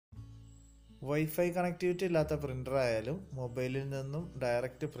Wifi connectivity ഇല്ലാത്ത printer ആയാലും മൊബൈലിൽ നിന്നും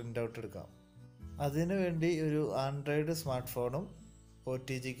ഡയറക്റ്റ് പ്രിൻ്റ് ഔട്ട് എടുക്കാം. അതിനുവേണ്ടി ഒരു ആൻഡ്രോയിഡ് സ്മാർട്ട് ഫോണും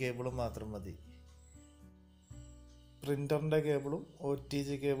OTG കേബിളും മാത്രം മതി. പ്രിൻ്ററിൻ്റെ കേബിളും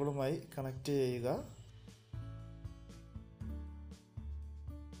OTG കേബിളുമായി കണക്റ്റ് ചെയ്യുക.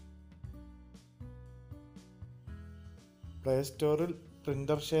 പ്ലേ സ്റ്റോറിൽ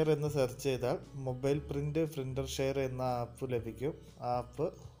പ്രിൻ്റർഷെയർ എന്ന് സെർച്ച് ചെയ്താൽ മൊബൈൽ പ്രിൻ്റ് പ്രിൻ്റർഷെയർ എന്ന ആപ്പ് ലഭിക്കും. ആപ്പ്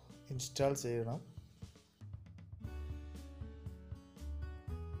ഇൻസ്റ്റാൾ ചെയ്യണം.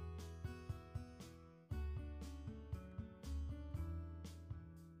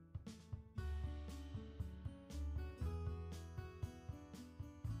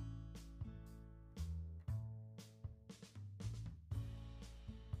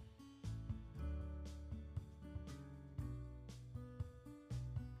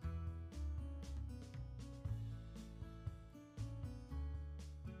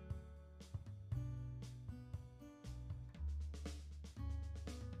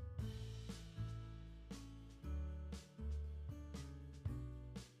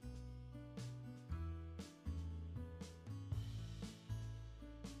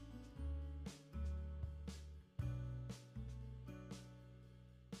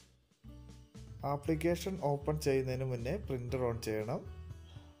 ആപ്ലിക്കേഷൻ ഓപ്പൺ ചെയ്യുന്നതിന് മുന്നേ പ്രിൻ്റർ ഓൺ ചെയ്യണം.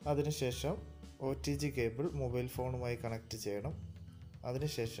 അതിനുശേഷം OTG കേബിൾ മൊബൈൽ ഫോണുമായി കണക്റ്റ് ചെയ്യണം.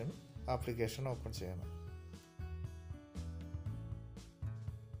 അതിനുശേഷം ആപ്ലിക്കേഷൻ ഓപ്പൺ ചെയ്യണം.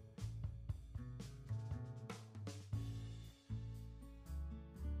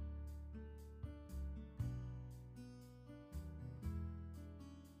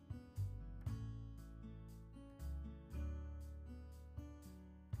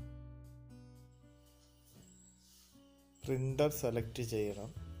 പ്രിൻ്റർ സെലക്ട് ചെയ്യണം.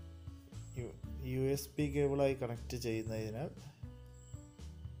 USB കേബിളായി കണക്റ്റ് ചെയ്യുന്നതിനാൽ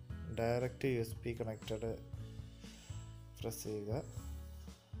ഡയറക്റ്റ് USB കണക്റ്റഡ് പ്രസ് ചെയ്യുക.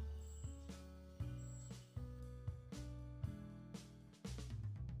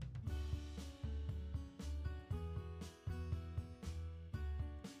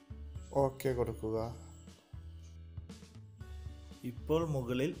 OK കൊടുക്കുക. ഇപ്പോൾ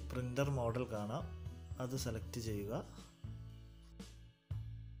മുകളിൽ പ്രിൻ്റർ മോഡൽ കാണാം. അത് സെലക്ട് ചെയ്യുക.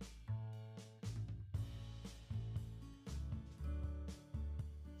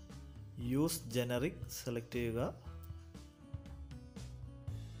 യൂസ് ജനറിക് സെലക്ട് ചെയ്യുക.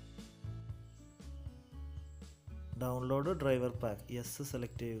 Download driver pack yes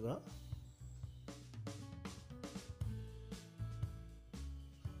select ചെയ്യുക.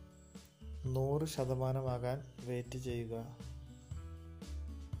 നൂറ് ശതമാനമാകാൻ വെയിറ്റ് ചെയ്യുക.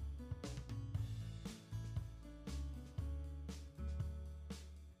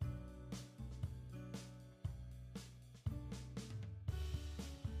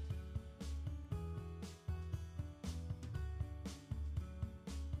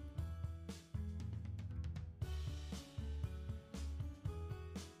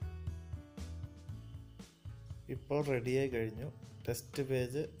 ഇപ്പോൾ റെഡിയായി കഴിഞ്ഞു. ടെസ്റ്റ്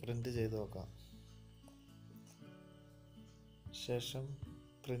പേജ് പ്രിൻ്റ് ചെയ്ത് നോക്കാം. ശേഷം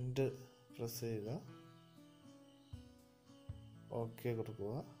പ്രിൻ്റ് പ്രസ് ചെയ്യുക. OK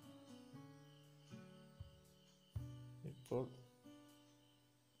കൊടുക്കുക. ഇപ്പോൾ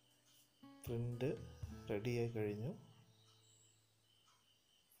പ്രിൻ്റ് റെഡിയായി കഴിഞ്ഞു.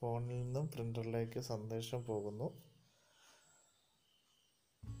 ഫോണിൽ നിന്നും പ്രിൻ്ററിലേക്ക് സന്ദേശം പോകുന്നു.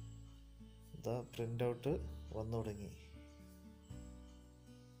 ഇതാ പ്രിൻ്റ് ഔട്ട് വന്നു തുടങ്ങി.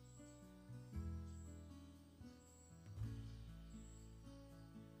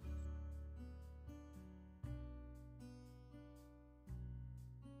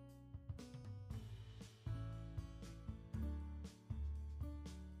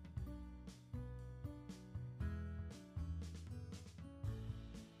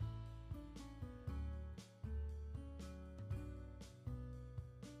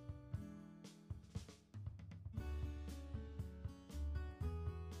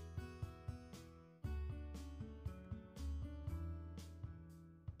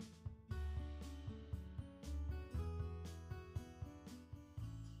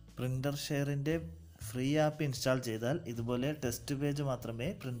 പ്രിൻ്റർഷെയറിൻ്റെ ഫ്രീ ആപ്പ് ഇൻസ്റ്റാൾ ചെയ്താൽ ഇതുപോലെ ടെസ്റ്റ് പേജ് മാത്രമേ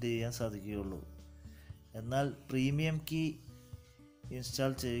പ്രിൻ്റ് ചെയ്യാൻ സാധിക്കുകയുള്ളൂ. എന്നാൽ പ്രീമിയം കീ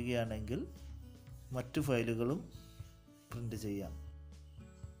ഇൻസ്റ്റാൾ ചെയ്യുകയാണെങ്കിൽ മറ്റു ഫയലുകളും പ്രിൻ്റ് ചെയ്യാം.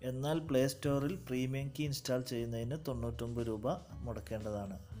 എന്നാൽ പ്ലേ സ്റ്റോറിൽ പ്രീമിയം കീ ഇൻസ്റ്റാൾ ചെയ്യുന്നതിന് 99 രൂപ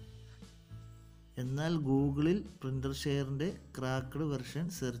മുടക്കേണ്ടതാണ്. എന്നാൽ ഗൂഗിളിൽ പ്രിൻ്റർഷെയറിൻ്റെ ക്രാക്ക്ഡ് വെർഷൻ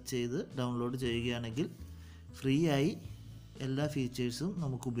സെർച്ച് ചെയ്ത് ഡൗൺലോഡ് ചെയ്യുകയാണെങ്കിൽ ഫ്രീ ആയി എല്ലാ ഫീച്ചേഴ്സും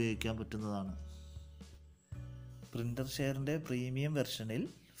നമുക്ക് ഉപയോഗിക്കാൻ പറ്റുന്നതാണ്. പ്രിൻ്റർഷെയറിൻ്റെ പ്രീമിയം വെർഷനിൽ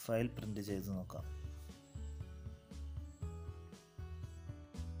ഫയൽ പ്രിൻ്റ് ചെയ്ത് നോക്കാം.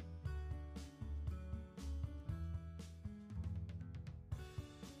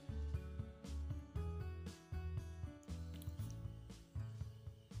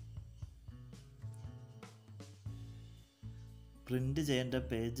 പ്രിൻ്റ് ചെയ്യേണ്ട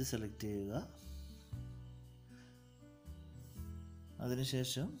പേജ് സെലക്ട് ചെയ്യുക.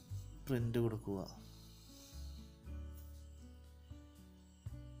 അതിനുശേഷം പ്രിൻ്റ് കൊടുക്കുക.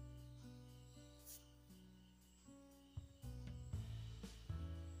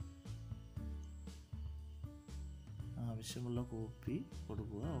 ആവശ്യമുള്ള കോപ്പി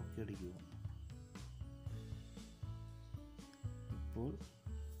കൊടുക്കുക, ഓക്കെ അടിക്കുക. ഇപ്പോൾ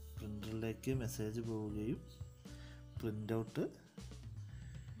പ്രിൻ്ററിലേക്ക് മെസ്സേജ് പോവുകയും പ്രിൻ്റ് ഔട്ട്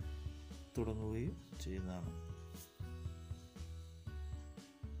തുടങ്ങുകയും ചെയ്യുന്നതാണ്.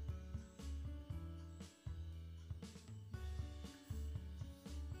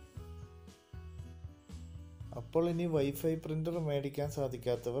 അപ്പോൾ ഇനി വൈഫൈ പ്രിൻ്റർ മേടിക്കാൻ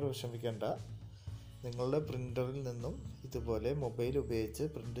സാധിക്കാത്തവർ വിഷമിക്കേണ്ട. നിങ്ങളുടെ പ്രിൻ്ററിൽ നിന്നും ഇതുപോലെ മൊബൈൽ ഉപയോഗിച്ച്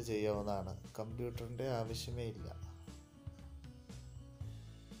പ്രിൻ്റ് ചെയ്യാവുന്നതാണ്. കമ്പ്യൂട്ടറിൻ്റെ ആവശ്യമേ ഇല്ല.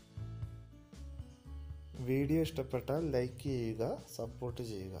 വീഡിയോ ഇഷ്ടപ്പെട്ടാൽ ലൈക്ക് ചെയ്യുക, സപ്പോർട്ട്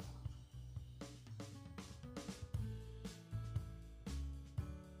ചെയ്യുക.